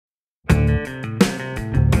Hey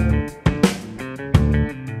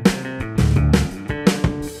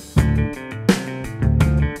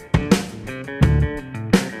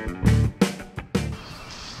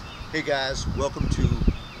guys, welcome to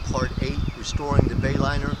part 8, restoring the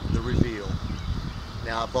Bayliner, the reveal.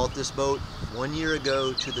 Now I bought this boat 1 year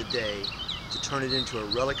ago to the day to turn it into a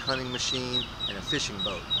relic hunting machine and a fishing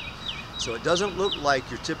boat. So it doesn't look like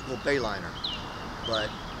your typical Bayliner, but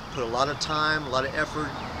put a lot of time, a lot of effort,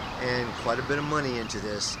 and quite a bit of money into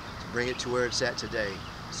this to bring it to where it's at today.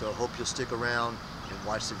 So I hope you'll stick around and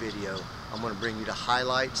watch the video. I'm going to bring you the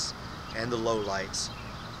highlights and the lowlights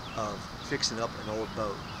of fixing up an old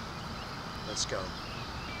boat. Let's go.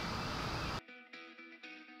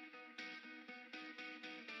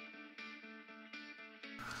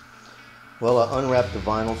 Well, I unwrapped the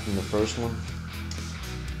vinyl from the first one,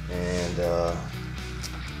 and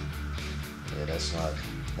yeah, that's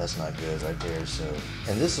not good right there. So,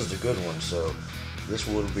 and this is the good one. So, this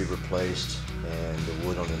wood will be replaced, and the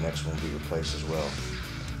wood on the next one will be replaced as well.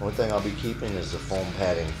 One thing I'll be keeping is the foam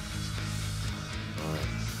padding. All right.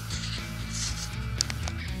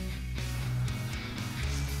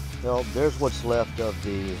 Well, there's what's left of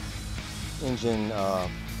the engine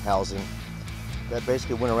housing. That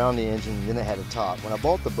basically went around the engine, and then it had a top. When I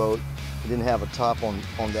bought the boat, it didn't have a top on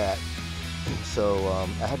that. So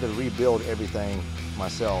I had to rebuild everything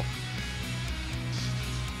myself.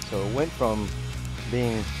 So it went from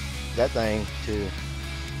being that thing to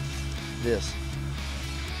this.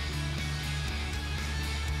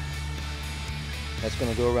 That's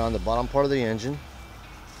going to go around the bottom part of the engine.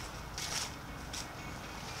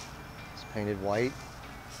 Painted white,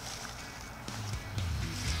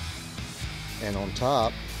 and on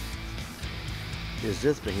top is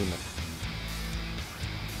this behemoth.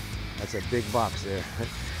 That's a big box there,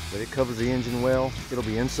 but it covers the engine well. It'll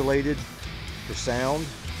be insulated for sound.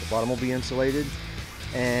 The bottom will be insulated,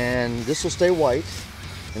 and this will stay white,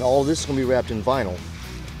 and all of this is going to be wrapped in vinyl.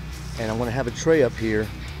 And I'm going to have a tray up here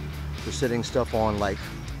for setting stuff on, like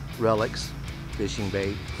relics, fishing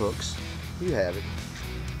bait, hooks. You have it.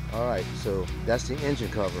 Alright, so that's the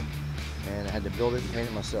engine cover, and I had to build it and paint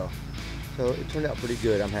it myself. So it turned out pretty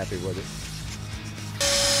good. I'm happy with it.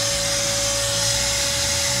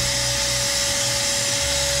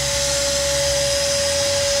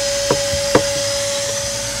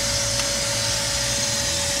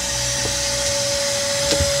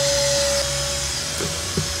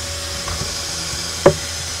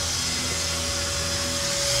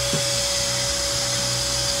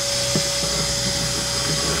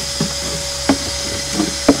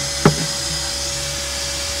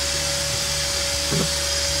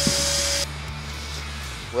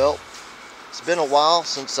 Well, it's been a while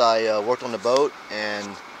since I worked on the boat, and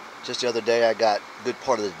just the other day I got a good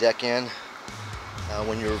part of the deck in.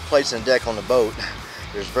 When you're replacing a deck on the boat,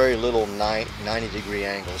 there's very little 90-degree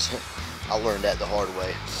angles. I learned that the hard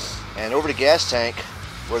way. And over the gas tank,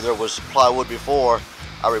 where there was plywood before,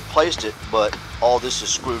 I replaced it, but all this is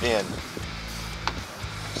screwed in.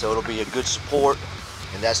 So it'll be a good support,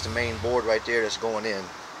 and that's the main board right there that's going in.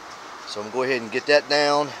 So I'm going to go ahead and get that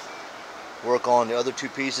down, work on the other two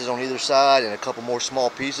pieces on either side and a couple more small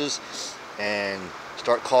pieces, and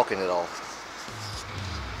start caulking it all.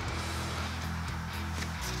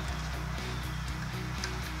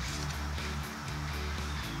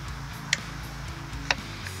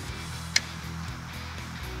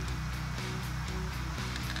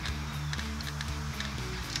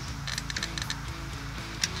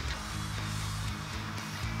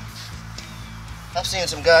 I've seen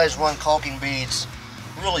some guys run caulking beads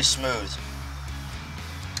really smooth.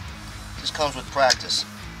 This comes with practice.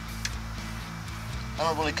 I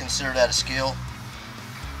don't really consider that a skill,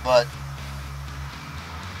 but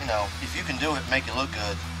you know, if you can do it and make it look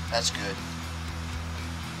good, that's good.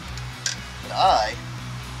 But I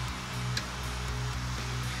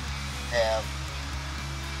have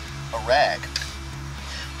a rag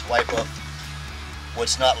to wipe up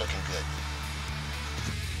what's not looking good.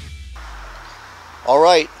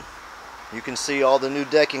 Alright, you can see all the new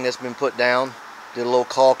decking that's been put down. Did a little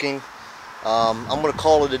caulking. I'm going to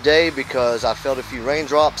call it a day because I felt a few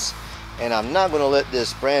raindrops, and I'm not going to let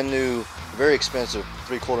this brand new, very expensive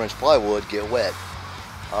 3/4 inch plywood get wet.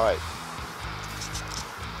 Alright.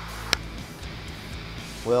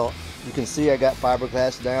 Well, you can see I got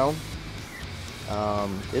fiberglass down.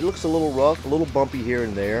 It looks a little rough, a little bumpy here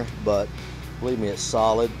and there, but believe me, it's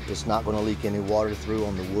solid. It's not going to leak any water through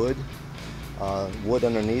on the wood. Wood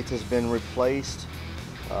underneath has been replaced.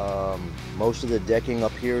 Most of the decking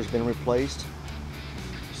up here has been replaced.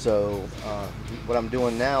 So what I'm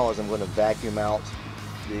doing now is I'm going to vacuum out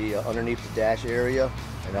the underneath the dash area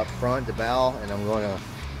and up front, the bow, and I'm going to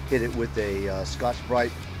hit it with a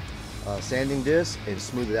Scotch-Brite sanding disc and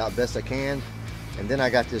smooth it out best I can. And then I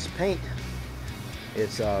got this paint.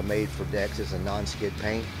 It's made for decks. It's a non-skid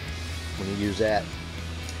paint. When you use that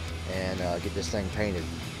and get this thing painted.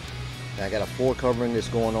 And I got a floor covering that's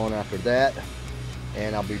going on after that,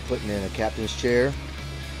 and I'll be putting in a captain's chair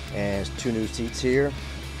and 2 new seats here.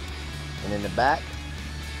 And in the back,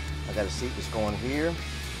 I got a seat that's going here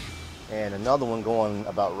and another one going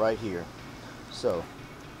about right here. So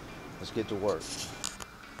let's get to work.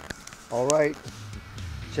 All right,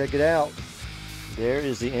 check it out. There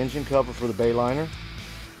is the engine cover for the Bayliner,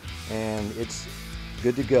 and it's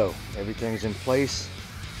good to go. Everything's in place.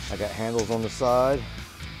 I got handles on the side.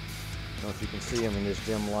 I don't know if you can see them in this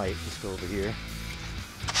dim light. Let's go over here.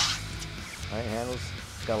 All right, handles.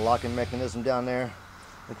 It's got a locking mechanism down there.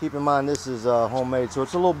 And keep in mind, this is homemade, so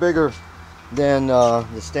it's a little bigger than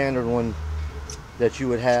the standard one that you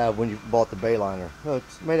would have when you bought the Bayliner.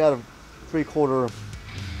 It's made out of 3/4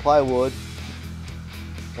 plywood,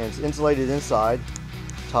 and it's insulated inside,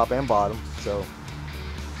 top and bottom. So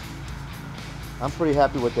I'm pretty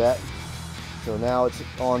happy with that. So now it's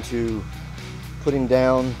on to putting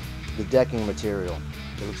down the decking material.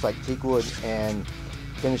 It looks like teak wood, and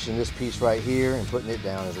finishing this piece right here and putting it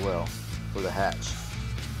down as well for the hatch.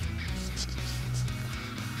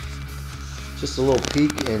 Just a little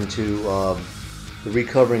peek into the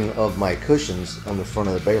recovering of my cushions on the front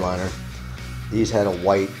of the Bayliner. These had a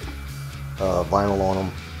white vinyl on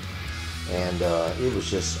them, and it was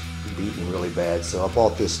just beaten really bad. So I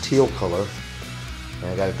bought this teal color,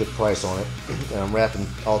 and I got a good price on it, and I'm wrapping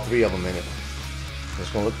all 3 of them in it. It's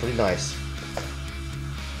going to look pretty nice.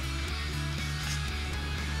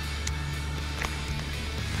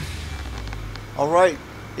 All right,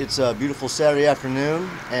 it's a beautiful Saturday afternoon,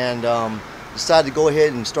 and decided to go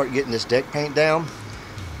ahead and start getting this deck paint down.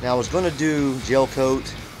 Now I was going to do gel coat,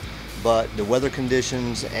 but the weather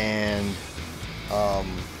conditions and the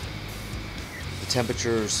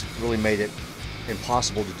temperatures really made it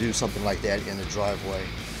impossible to do something like that in the driveway.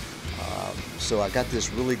 So I got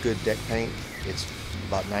this really good deck paint. It's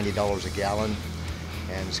about $90 a gallon,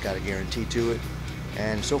 and it's got a guarantee to it.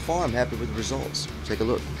 And so far I'm happy with the results. Take a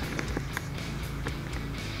look.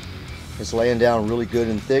 It's laying down really good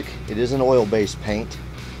and thick. It is an oil-based paint,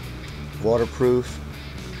 waterproof,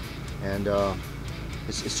 and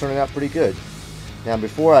it's turning out pretty good. Now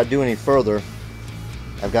before I do any further,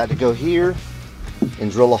 I've got to go here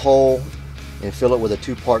and drill a hole and fill it with a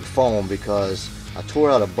 2-part foam, because I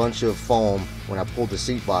tore out a bunch of foam when I pulled the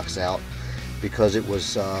seat box out because it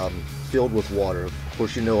was filled with water. Of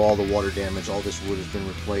course, you know all the water damage. All this wood has been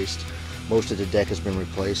replaced. Most of the deck has been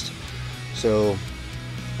replaced. So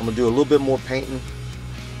I'm going to do a little bit more painting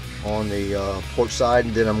on the port side,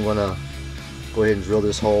 and then I'm going to go ahead and drill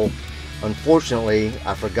this hole. Unfortunately,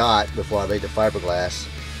 I forgot before I laid the fiberglass,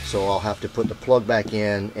 so I'll have to put the plug back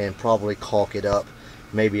in and probably caulk it up.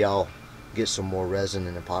 Maybe I'll get some more resin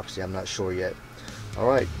and epoxy. I'm not sure yet. All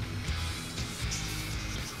right.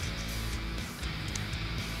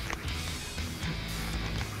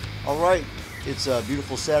 All right, it's a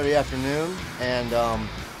beautiful Saturday afternoon, and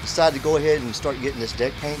decided to go ahead and start getting this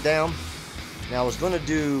deck paint down. Now I was going to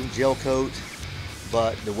do gel coat,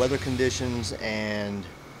 but the weather conditions and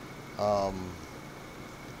the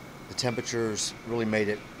temperatures really made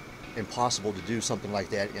it impossible to do something like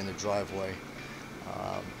that in the driveway.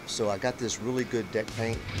 So I got this really good deck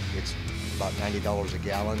paint. It's about $90 a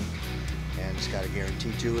gallon, and it's got a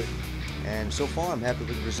guarantee to it. And so far I'm happy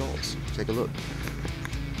with the results. Take a look.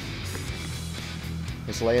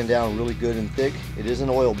 It's laying down really good and thick. It is an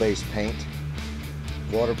oil-based paint,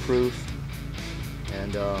 waterproof,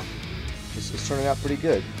 and it's turning out pretty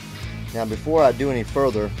good. Now before I do any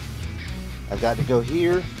further, I've got to go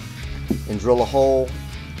here and drill a hole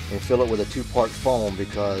and fill it with a 2-part foam,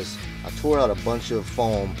 because I tore out a bunch of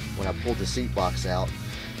foam when I pulled the seat box out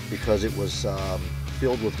because it was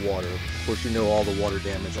filled with water. Of course, you know all the water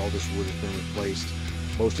damage. All this wood has been replaced.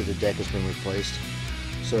 Most of the deck has been replaced.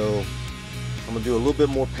 So I'm going to do a little bit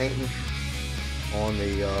more painting on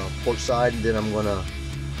the port side, and then I'm going to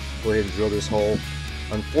go ahead and drill this hole.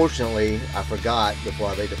 Unfortunately, I forgot before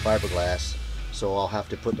I laid the fiberglass, so I'll have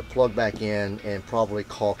to put the plug back in and probably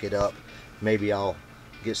caulk it up. Maybe I'll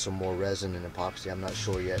get some more resin and epoxy. I'm not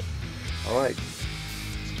sure yet. All right.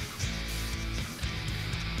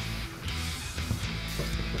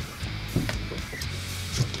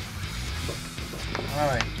 All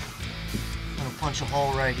right. I'm going to punch a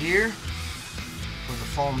hole right here for the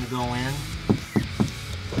foam to go in,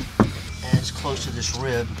 and it's close to this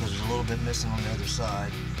rib because there's a little bit missing on the other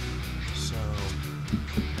side, so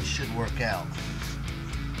it should work out.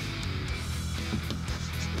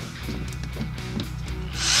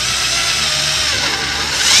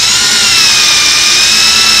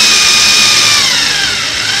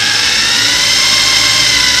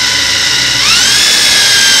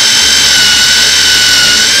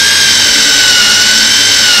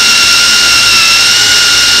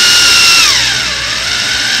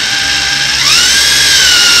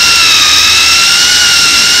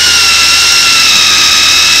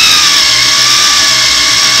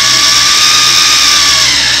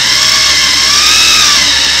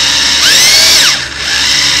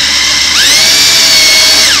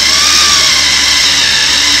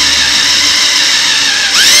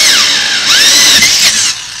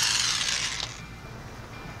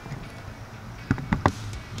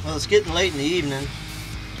 Well, it's getting late in the evening,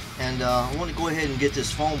 and I want to go ahead and get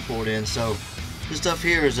this foam poured in. So this stuff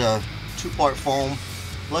here is a 2-part foam.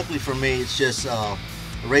 Luckily for me, it's just a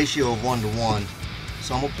ratio of 1:1.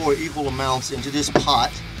 So I'm gonna pour equal amounts into this pot,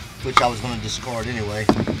 which I was gonna discard anyway.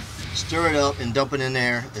 Stir it up and dump it in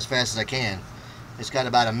there as fast as I can. It's got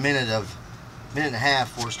about a minute and a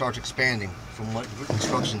half before it starts expanding, from what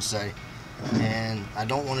instructions say. And I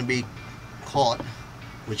don't want to be caught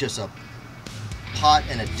with just a pot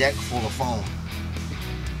and a deck full of foam.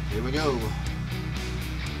 Here we go.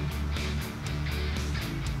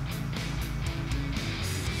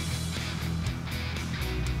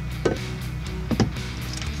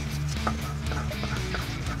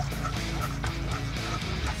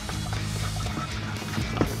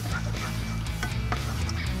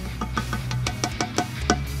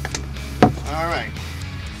 Alright,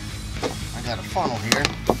 I got a funnel here.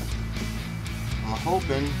 I'm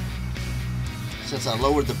hoping, since I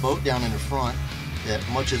lowered the boat down in the front, that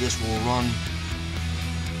much of this will run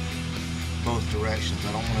both directions.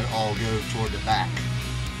 I don't want it all go toward the back.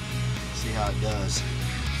 See how it does.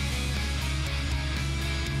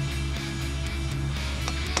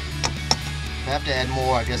 If I have to add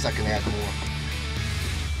more, I guess I can add more.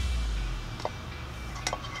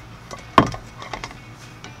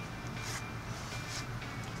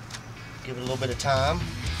 Give it a little bit of time.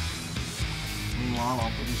 Meanwhile,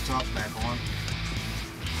 I'll put these tops back on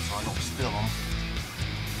so I don't spill them.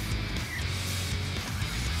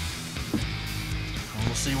 And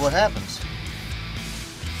we'll see what happens.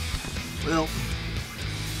 Well,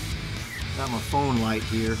 got my phone light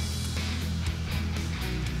here.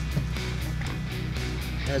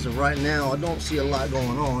 As of right now, I don't see a lot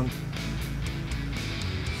going on.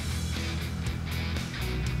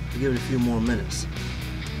 I'll give it a few more minutes.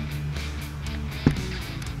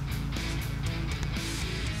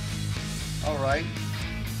 Alright,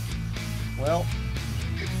 well,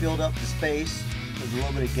 it filled up the space. There's a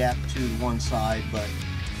little bit of gap to one side, but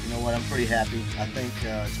you know what, I'm pretty happy. I think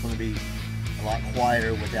it's going to be a lot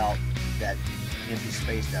quieter without that empty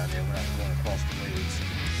space down there when I'm going across the blades.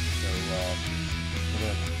 So I'm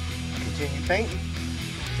going to continue painting,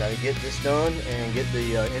 try to get this done and get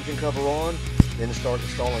the engine cover on, then start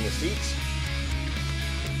installing the seats.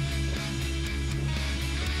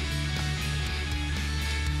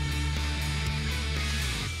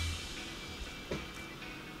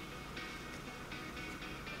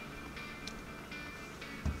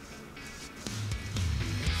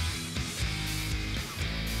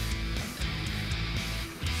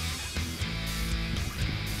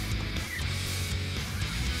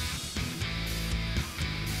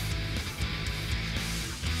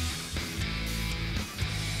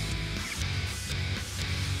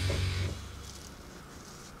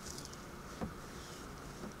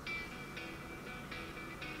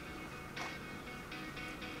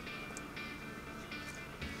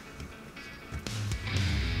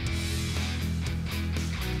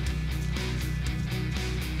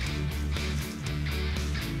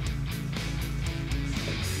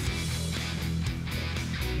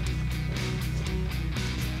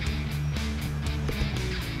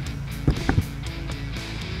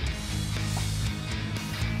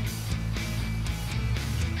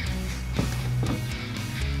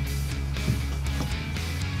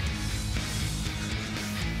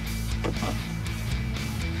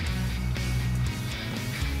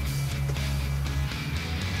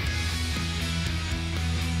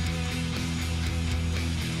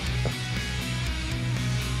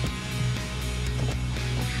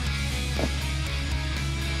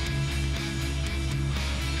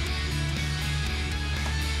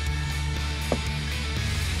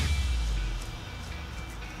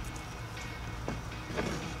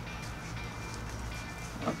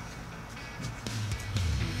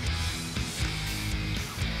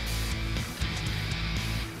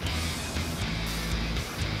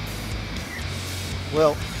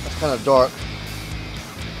 Well, that's kind of dark.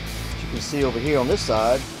 As you can see over here on this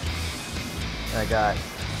side, I got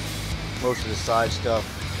most of the side stuff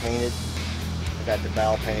painted. I got the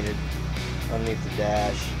bow painted underneath the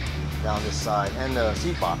dash, down this side, and the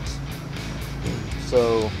seat box.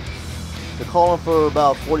 So they're calling for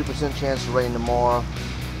about 40% chance of rain tomorrow.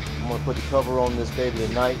 I'm going to put the cover on this baby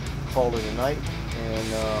tonight, call it a night,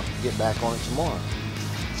 and get back on it tomorrow.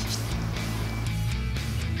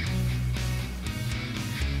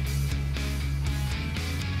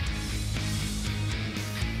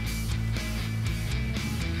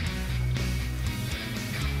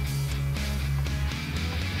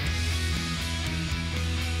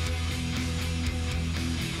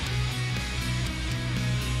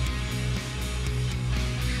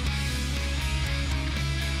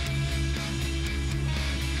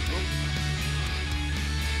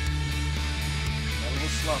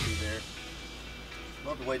 puppy there.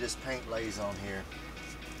 Love the way this paint lays on here.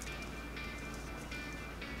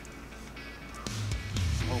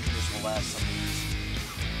 I'm hoping this will last some years.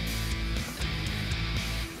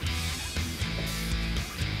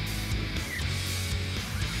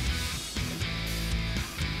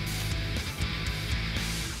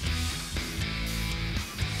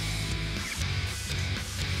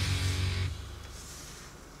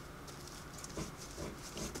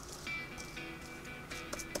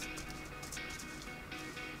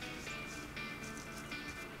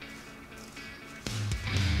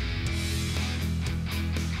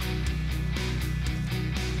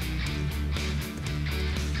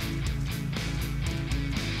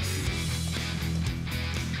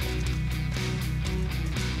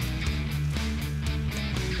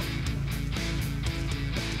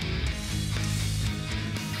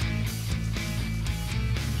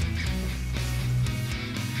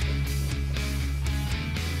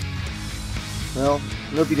 Well, I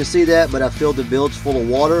don't know if you can see that, but I filled the bilge full of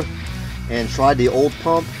water and tried the old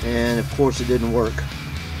pump, and of course it didn't work.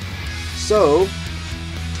 So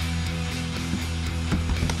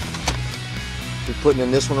we're putting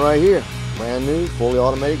in this one right here, brand new, fully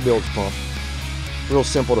automatic bilge pump. Real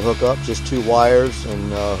simple to hook up, just 2 wires,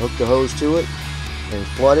 and hook the hose to it and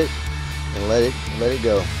flood it and let it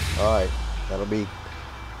go. All right, that'll be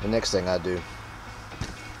the next thing I do.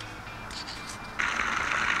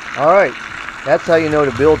 All right. That's how you know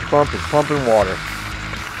the bilge pump is pumping water,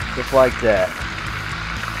 just like that.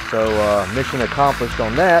 So mission accomplished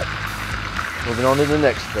on that. Moving on to the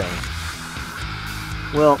next thing.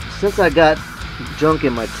 Well, since I got junk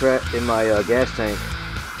in my gas tank,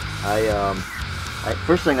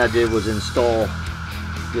 first thing I did was install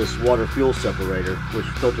this water fuel separator, which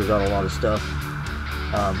filters out a lot of stuff.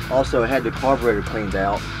 Also, I had the carburetor cleaned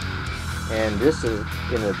out, and this is,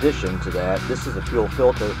 in addition to that, this is a fuel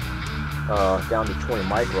filter. Down to 20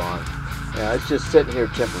 micron. Now it's just sitting here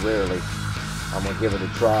temporarily. I'm going to give it a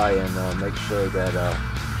try and make sure that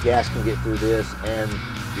gas can get through this and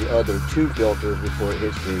the other 2 filters before it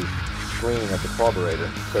hits the screen of the carburetor.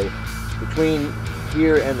 So between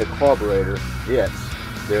here and the carburetor jets,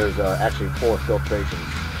 there's actually 4 filtrations.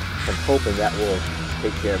 I'm hoping that will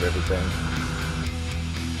take care of everything.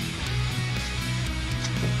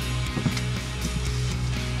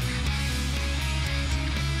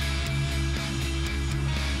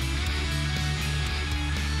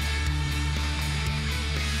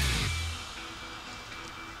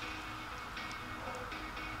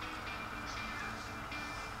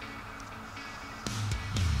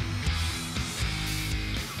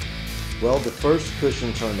 Well, the first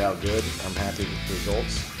cushion turned out good. I'm happy with the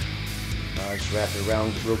results. I just wrapped it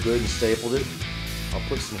around real good and stapled it. I'll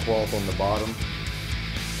put some cloth on the bottom,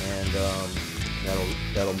 and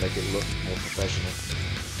that'll make it look more professional.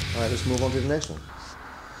 All right, let's move on to the next one.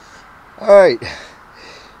 All right,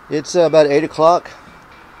 it's about 8 o'clock,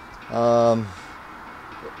 8th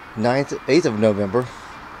of November,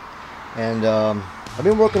 and I've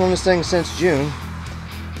been working on this thing since June.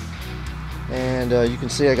 And you can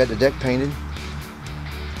see I got the deck painted.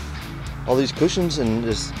 All these cushions and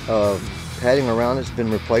this padding around it's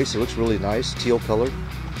been replaced. It looks really nice, teal colored.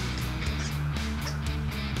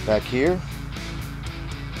 Back here,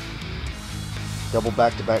 double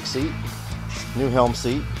back-to-back seat, new helm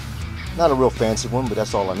seat. Not a real fancy one, but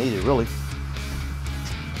that's all I needed really.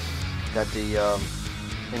 Got the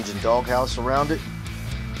engine doghouse around it.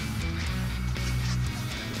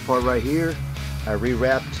 This part right here, I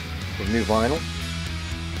rewrapped with new vinyl,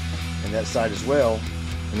 and that side as well.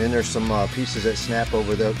 And then there's some pieces that snap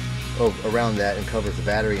around that and covers the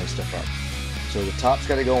battery and stuff up. So the top's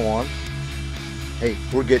got to go on. Hey,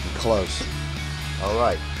 we're getting close. All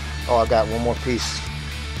right. Oh, I got one more piece.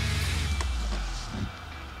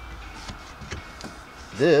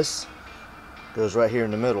 This goes right here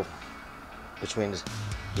in the middle between the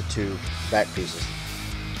 2 back pieces.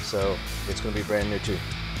 So it's going to be brand new too.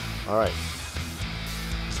 All right.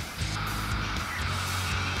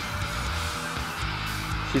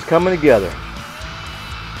 She's coming together.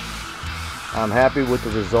 I'm happy with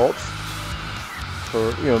the results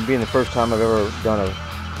for being the first time I've ever done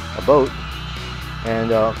a boat,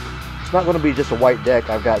 and it's not going to be just a white deck.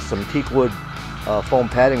 I've got some teak wood foam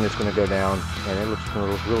padding that's going to go down, and it looks going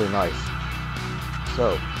to look really nice.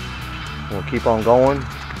 So we'll keep on going,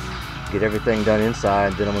 get everything done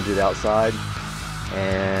inside, then I'm going to do the outside,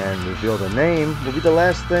 and reveal the name will be the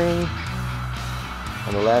last thing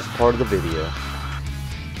on the last part of the video.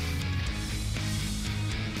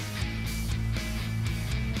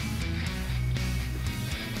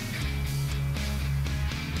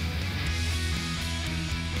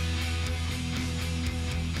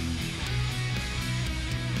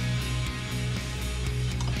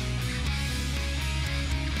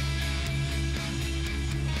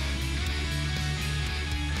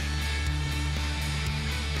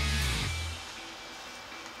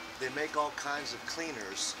 they make all kinds of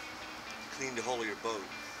cleaners, clean the whole of your boat.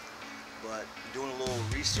 But doing a little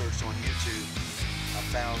research on YouTube, I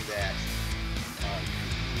found that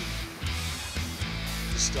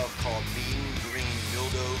this stuff called mean green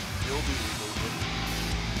mildew remover,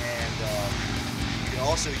 and you can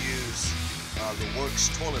also use the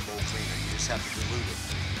Works toilet bowl cleaner. You just have to dilute it,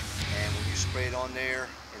 and when you spray it on there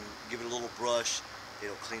and give it a little brush,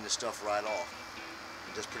 it'll clean the stuff right off.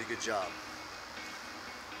 It does a pretty good job.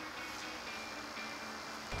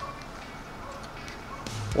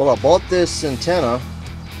 Well, I bought this antenna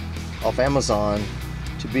off Amazon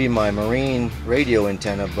to be my marine radio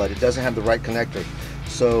antenna, but it doesn't have the right connector.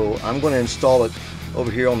 So I'm going to install it over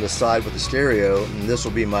here on the side with the stereo, and this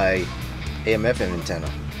will be my AM/FM antenna.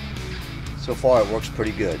 So far it works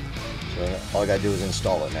pretty good. So all I got to do is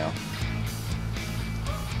install it now.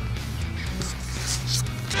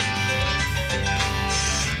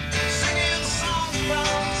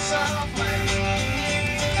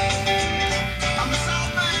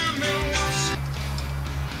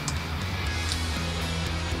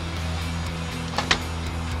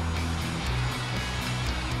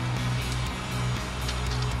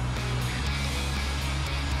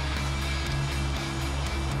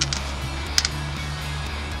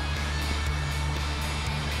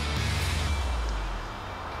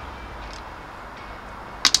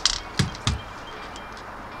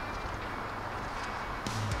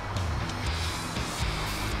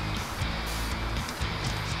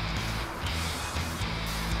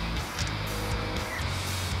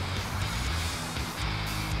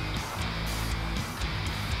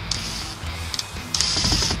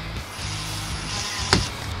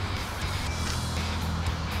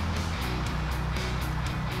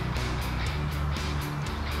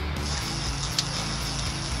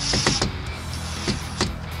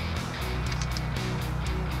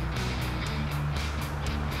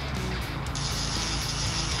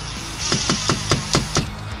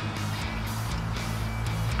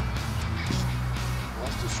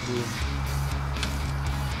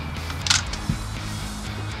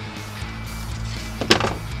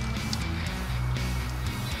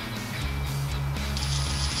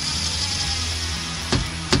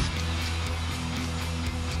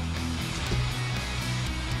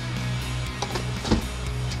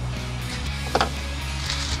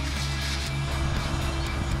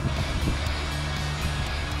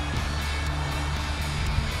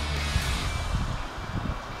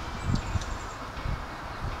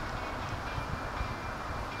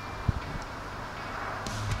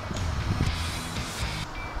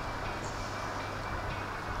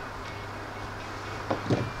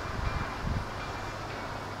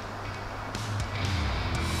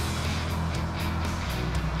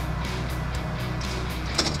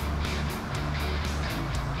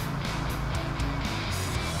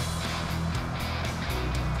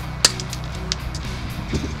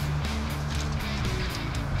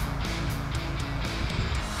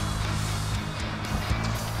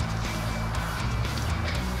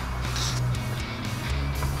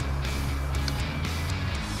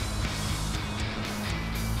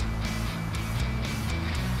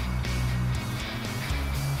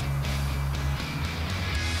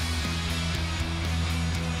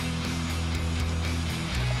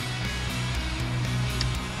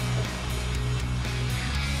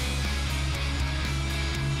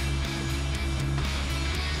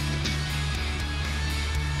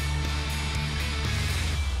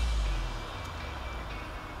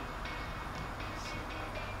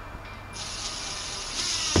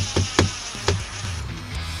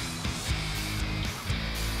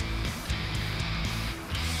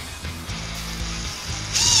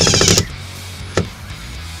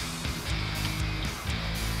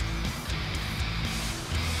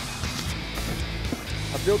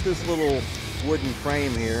 I built this little wooden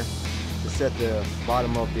frame here to set the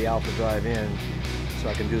bottom of the Alpha Drive in so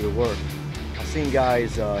I can do the work. I've seen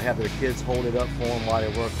guys have their kids hold it up for them while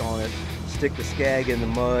they worked on it, stick the skag in the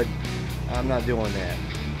mud. I'm not doing that.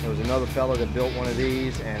 There was another fella that built one of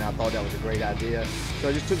these and I thought that was a great idea. So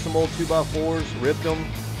I just took some old 2x4s, ripped them,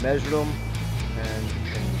 measured them, and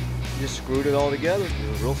just screwed it all together.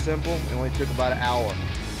 It was real simple. It only took about an hour.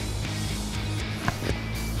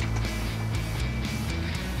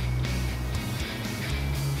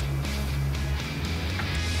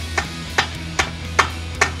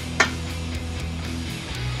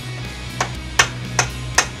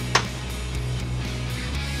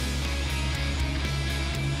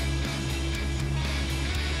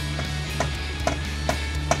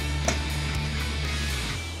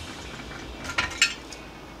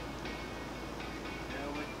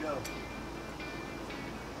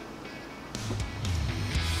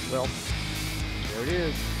 Well, there it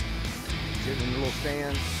is. Sitting in a little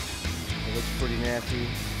stand. It looks pretty nasty.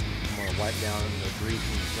 I'm going to wipe down the grease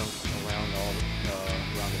and junk around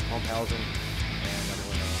around the pump housing, and I'm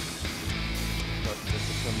going to start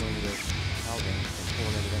disassembling this housing and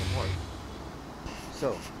pulling everything apart.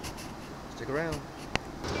 So, stick around.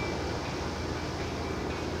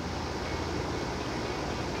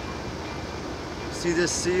 See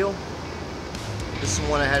this seal? This is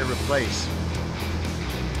the one I had to replace.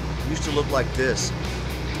 It used to look like this.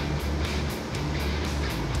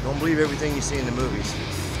 Don't believe everything you see in the movies.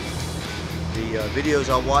 The videos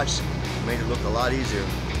I watched made it look a lot easier.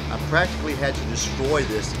 I practically had to destroy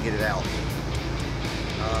this to get it out.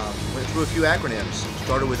 Went through a few acronyms.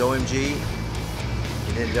 Started with OMG,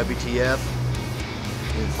 and then WTF,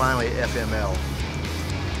 and then finally FML.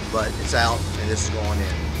 But it's out, and this is going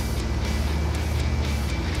in.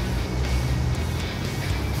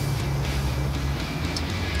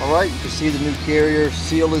 Alright, you can see the new carrier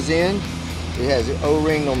seal is in. It has an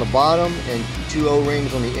O-ring on the bottom and 2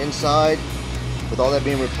 O-rings on the inside. With all that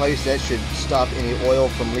being replaced, that should stop any oil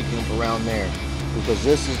from leaking up around there, because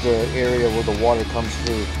this is the area where the water comes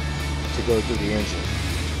through to go through the engine.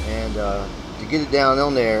 And to get it down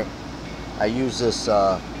on there, I use this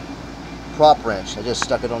prop wrench. I just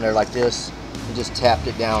stuck it on there like this and just tapped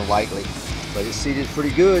it down lightly. But it's seated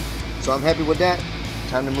pretty good, so I'm happy with that.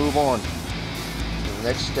 Time to move on to the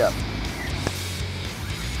next step.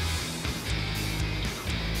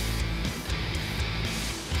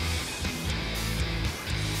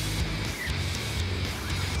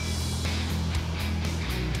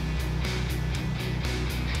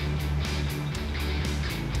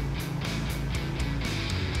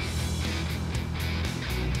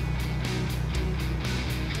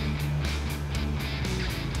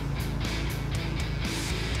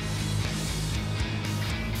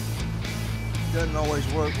 Doesn't always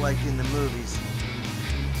work like in the movies.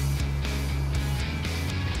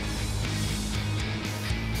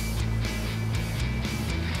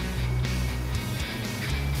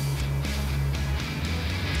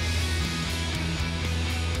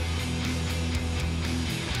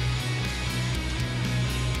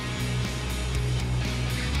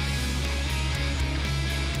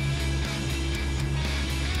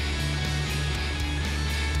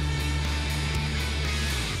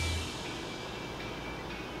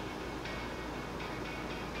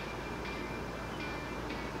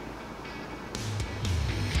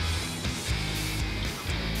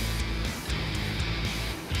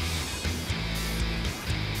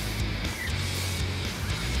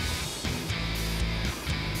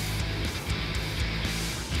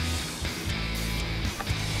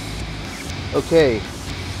 Okay,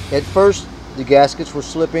 at first the gaskets were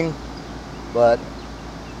slipping, but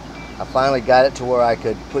I finally got it to where I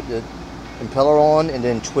could put the impeller on and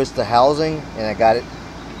then twist the housing, and I got it,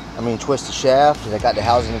 twist the shaft, and I got the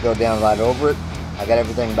housing to go down right over it. I got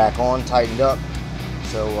everything back on, tightened up,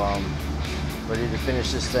 so ready to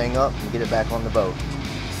finish this thing up and get it back on the boat.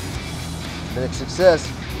 It's been a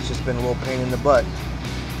success. It's just been a little pain in the butt.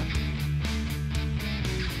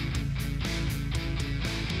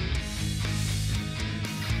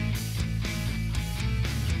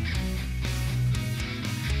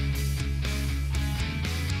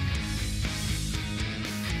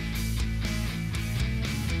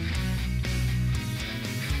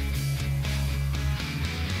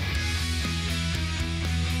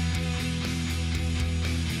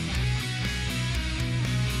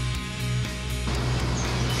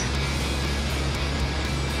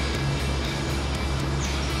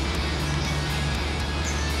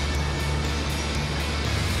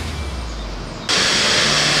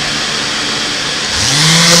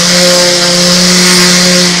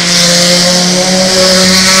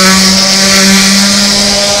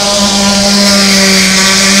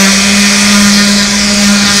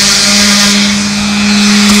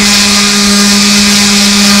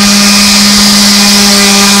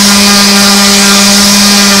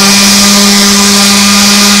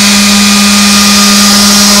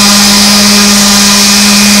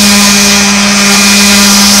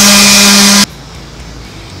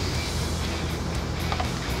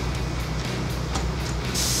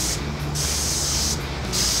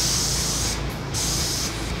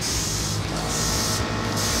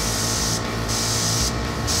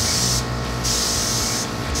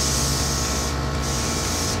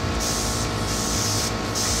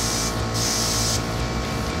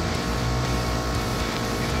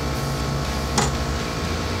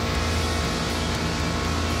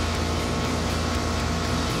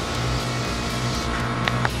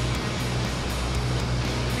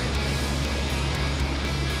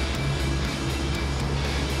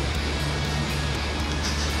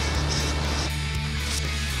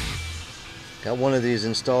 Got one of these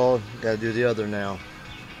installed, got to do the other now.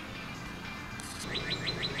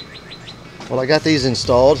 Well, I got these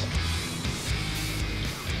installed,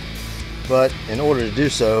 but in order to do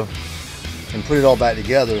so and put it all back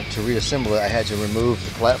together, to reassemble it, I had to remove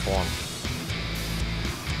the platform.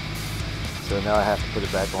 So now I have to put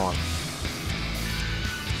it back on.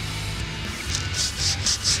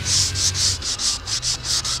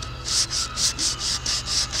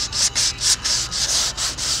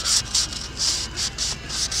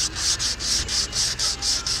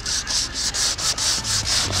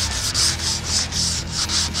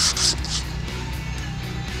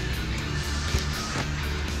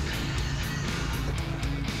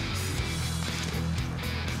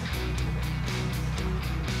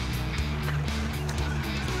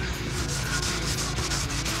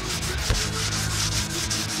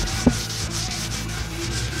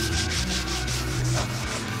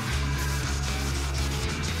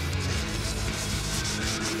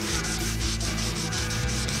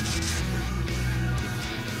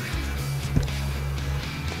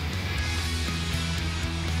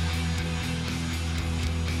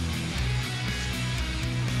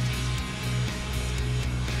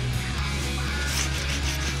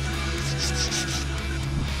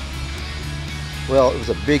 Well, it was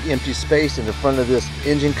a big empty space in the front of this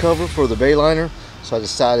engine cover for the Bayliner, so I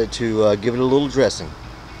decided to give it a little dressing.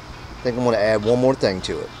 I think I'm going to add one more thing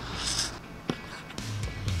to it.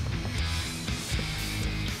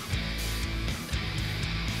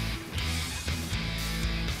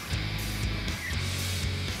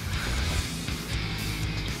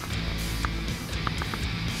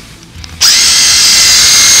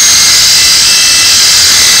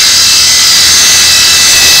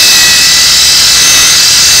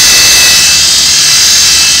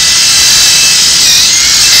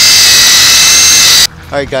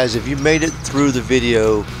 Alright guys, if you made it through the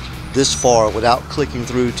video this far without clicking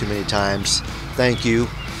through too many times, thank you,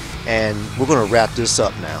 and we're going to wrap this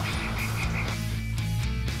up now.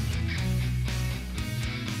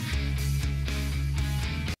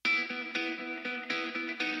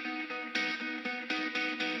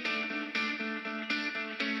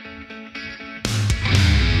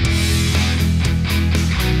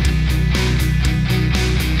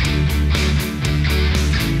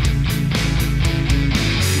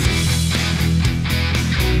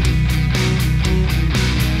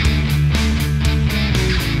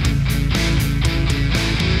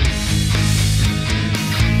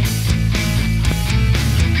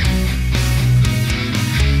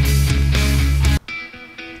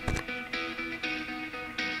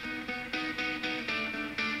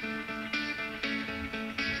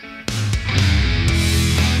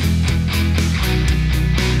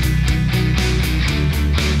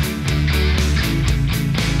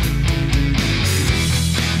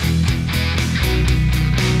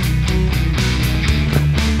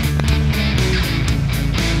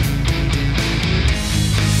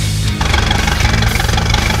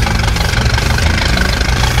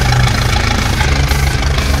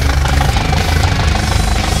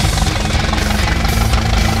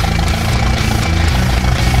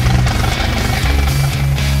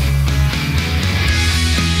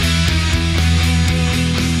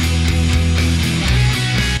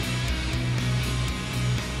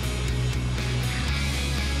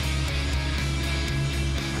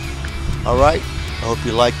 Alright, I hope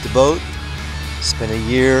you liked the boat. Spent a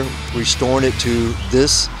year restoring it to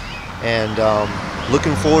this, and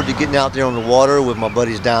looking forward to getting out there on the water with my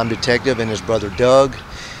buddy's Dime Detective and his brother Doug,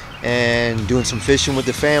 and doing some fishing with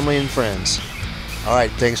the family and friends.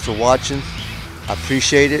 Alright, thanks for watching. I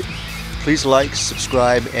appreciate it. Please like,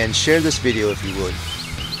 subscribe, and share this video if you would.